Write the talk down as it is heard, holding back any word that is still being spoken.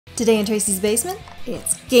Today in Tracey's basement,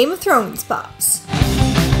 it's Game of Thrones pops.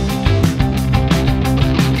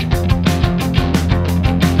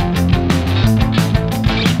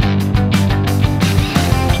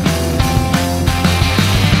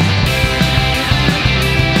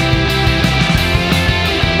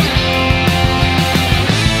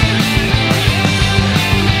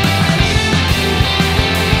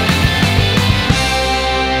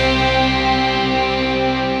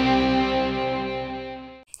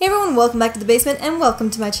 Hey everyone, welcome back to the basement and welcome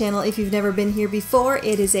to my channel. If you've never been here before,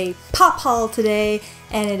 it is a pop haul today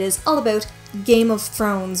and it is all about Game of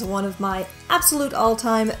Thrones, one of my absolute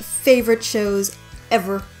all-time favorite shows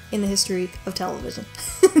ever in the history of television.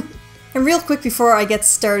 And real quick before I get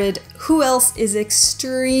started, who else is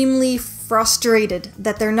extremely frustrated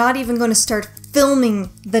that they're not even going to start filming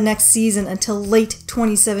the next season until late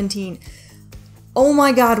 2017? Oh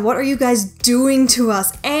my god, what are you guys doing to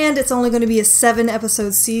us? And it's only going to be a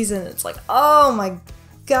 7-episode season. It's like, oh my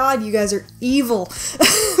god, you guys are evil.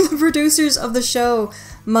 The producers of the show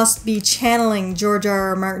must be channeling George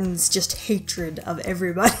R.R. Martin's just hatred of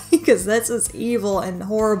everybody, because that's just evil and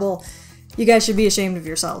horrible. You guys should be ashamed of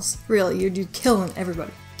yourselves. Really, you're killing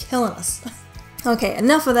everybody. Killing us. Okay,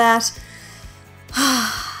 enough of that.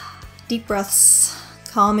 Deep breaths.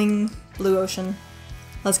 Calming blue ocean.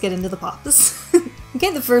 Let's get into the pops.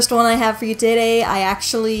 Okay, the first one I have for you today, I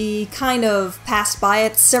actually kind of passed by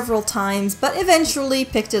it several times, but eventually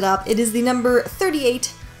picked it up. It is the number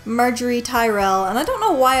 38 Marjorie Tyrell, and I don't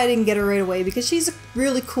know why I didn't get her right away, because she's a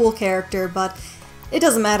really cool character, but it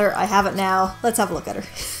doesn't matter, I have it now. Let's have a look at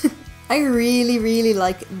her. I really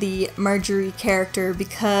like the Marjorie character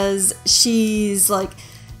because she's like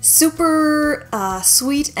super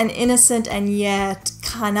sweet and innocent and yet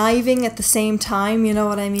conniving at the same time, you know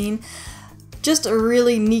what I mean? Just a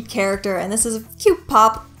really neat character, and this is a cute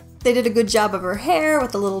pop. They did a good job of her hair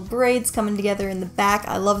with the little braids coming together in the back.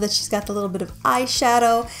 I love that she's got the little bit of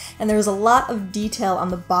eyeshadow, and there's a lot of detail on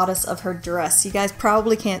the bodice of her dress. You guys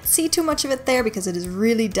probably can't see too much of it there because it is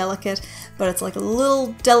really delicate, but it's like a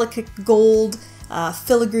little delicate gold,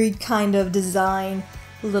 filigreed kind of design.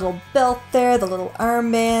 Little belt there, the little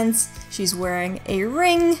armbands. She's wearing a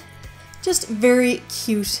ring. Just very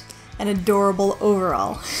cute and adorable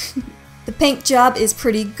overall. The paint job is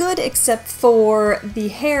pretty good, except for the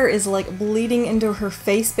hair is like bleeding into her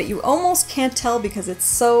face, but you almost can't tell because it's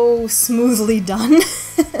so smoothly done.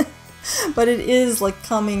 But it is like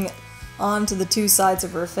coming onto the two sides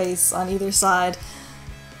of her face on either side.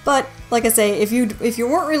 But like I say, if you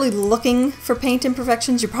weren't really looking for paint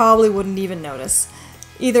imperfections, you probably wouldn't even notice.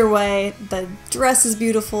 Either way, the dress is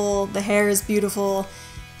beautiful, the hair is beautiful.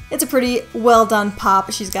 It's a pretty well done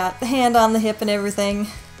pop. She's got the hand on the hip and everything.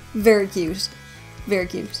 Very cute. Very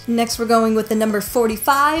cute. Next we're going with the number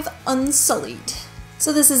 45, Unsullied.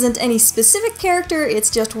 So this isn't any specific character, it's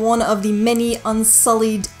just one of the many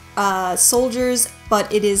Unsullied soldiers,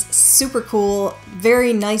 but it is super cool,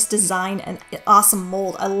 very nice design, and awesome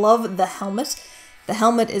mold. I love the helmet. The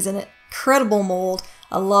helmet is an incredible mold.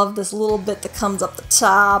 I love this little bit that comes up the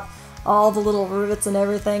top, all the little rivets and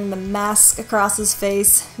everything, the mask across his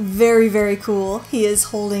face. Very cool. He is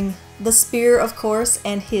holding the spear, of course,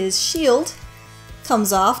 and his shield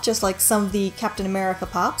comes off, just like some of the Captain America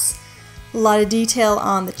pops. A lot of detail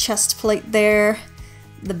on the chest plate there,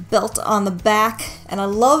 the belt on the back, and I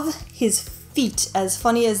love his feet, as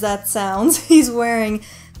funny as that sounds. He's wearing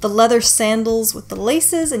the leather sandals with the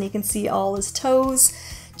laces, and you can see all his toes.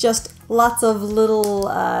 Just lots of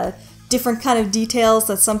little different kind of details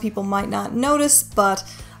that some people might not notice, but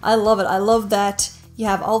I love it. I love that you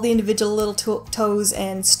have all the individual little toes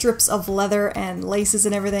and strips of leather and laces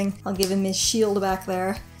and everything. I'll give him his shield back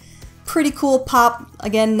there. Pretty cool pop.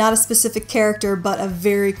 Again, not a specific character, but a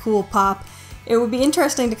very cool pop. It would be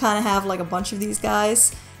interesting to kind of have like a bunch of these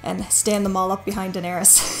guys and stand them all up behind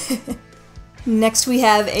Daenerys. Next we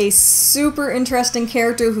have a super interesting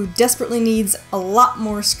character who desperately needs a lot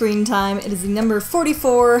more screen time. It is the number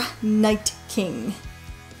 44, Night King.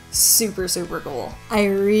 Super cool. I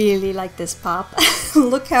really like this pop.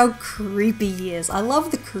 Look how creepy he is. I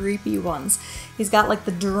love the creepy ones. He's got like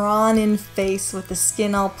the drawn in face with the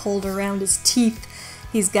skin all pulled around his teeth.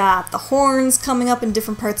 He's got the horns coming up in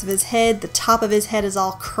different parts of his head. The top of his head is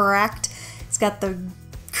all cracked. He's got the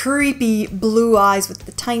creepy blue eyes with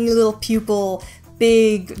the tiny little pupil,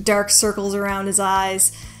 big dark circles around his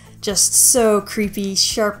eyes. Just so creepy,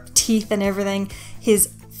 sharp teeth and everything.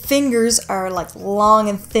 His fingers are like long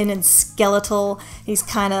and thin and skeletal. He's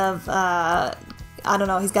kind of, I don't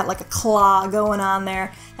know, he's got like a claw going on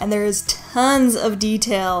there. And there is tons of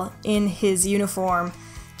detail in his uniform.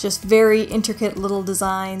 Just very intricate little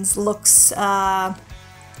designs. Looks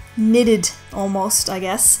knitted almost, I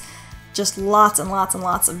guess. Just lots and lots and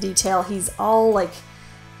lots of detail. He's all like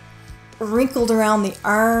wrinkled around the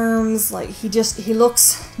arms, like he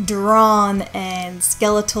looks drawn and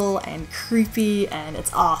skeletal and creepy, and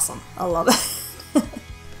it's awesome. I love it.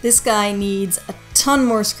 This guy needs a ton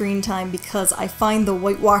more screen time because I find the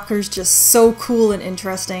White Walkers just so cool and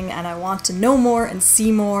interesting, and I want to know more and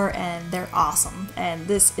see more, and they're awesome. And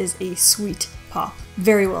this is a sweet pop.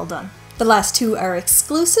 Very well done. The last two are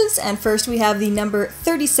exclusives, and first we have the number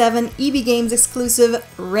 37 EB Games exclusive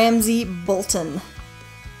Ramsay Bolton.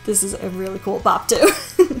 This is a really cool pop too.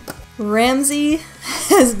 Ramsay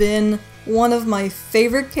has been one of my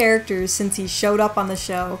favorite characters since he showed up on the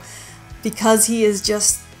show because he is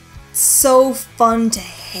just so fun to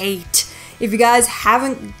hate. If you guys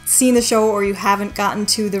haven't seen the show or you haven't gotten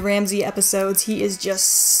to the Ramsay episodes, he is just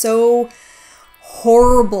so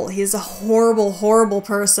horrible. He is a horrible, horrible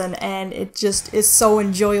person, and it just is so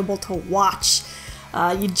enjoyable to watch.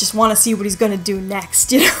 You just want to see what he's gonna do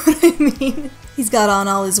next, you know what I mean? He's got on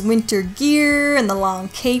all his winter gear and the long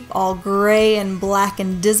cape, all gray and black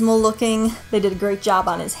and dismal looking. They did a great job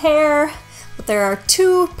on his hair. But there are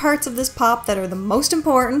two parts of this pop that are the most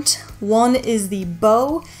important. One is the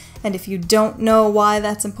bow, and if you don't know why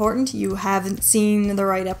that's important, you haven't seen the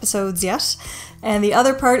right episodes yet. And the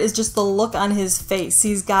other part is just the look on his face.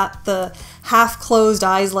 He's got the half-closed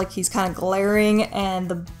eyes like he's kind of glaring, and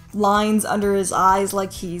the lines under his eyes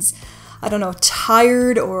like he's, I don't know,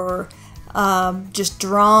 tired or just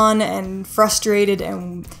drawn and frustrated,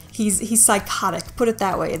 and he's psychotic, put it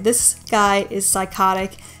that way. This guy is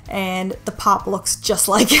psychotic, and the pop looks just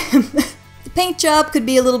like him. The paint job could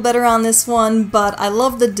be a little better on this one, but I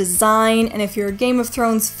love the design, and if you're a Game of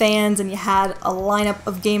Thrones fans and you had a lineup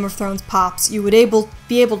of Game of Thrones pops, you would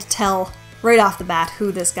be able to tell right off the bat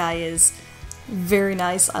who this guy is. Very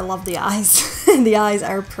nice. I love the eyes. The eyes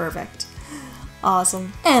are perfect.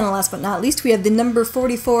 Awesome. And last but not least, we have the number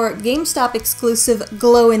 44 GameStop exclusive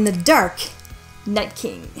glow-in-the-dark Night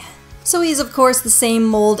King. So he is of course the same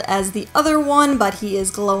mold as the other one, but he is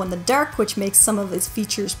glow-in-the-dark, which makes some of his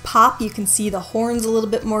features pop. You can see the horns a little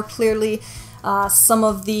bit more clearly. Some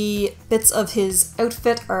of the bits of his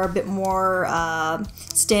outfit are a bit more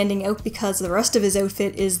standing out because the rest of his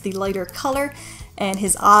outfit is the lighter color. And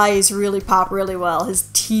his eyes really pop really well, his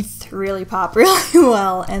teeth really pop really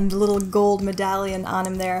well, and the little gold medallion on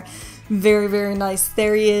him there. Very, very nice.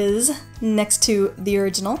 There he is, next to the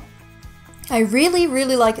original. I really,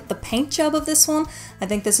 really like the paint job of this one. I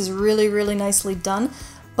think this is really, really nicely done,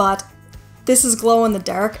 but this is glow in the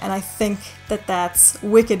dark, and I think that that's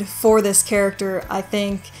wicked for this character. I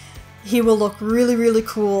think he will look really, really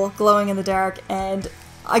cool glowing in the dark, and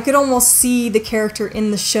I could almost see the character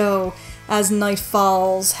in the show as night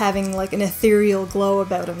falls, having like an ethereal glow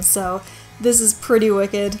about him, so this is pretty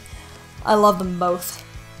wicked. I love them both.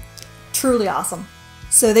 Truly awesome.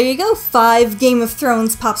 So there you go, 5 Game of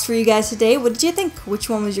Thrones pops for you guys today. What did you think? Which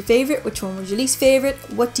one was your favorite? Which one was your least favorite?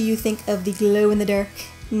 What do you think of the glow-in-the-dark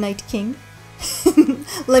Night King?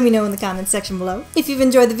 Let me know in the comments section below. If you've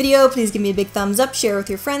enjoyed the video, please give me a big thumbs up, share with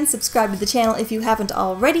your friends, subscribe to the channel if you haven't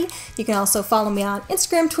already. You can also follow me on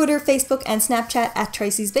Instagram, Twitter, Facebook, and Snapchat at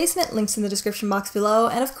Tracey's Basement. Links in the description box below.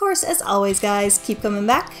 And of course, as always guys, keep coming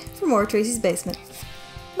back for more Tracey's Basement.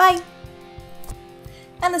 Bye!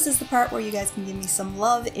 And this is the part where you guys can give me some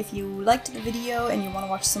love. If you liked the video and you want to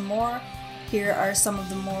watch some more, here are some of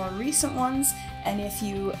the more recent ones. And if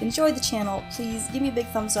you enjoyed the channel, please give me a big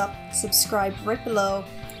thumbs up, subscribe right below.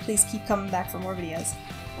 Please keep coming back for more videos.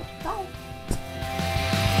 Bye!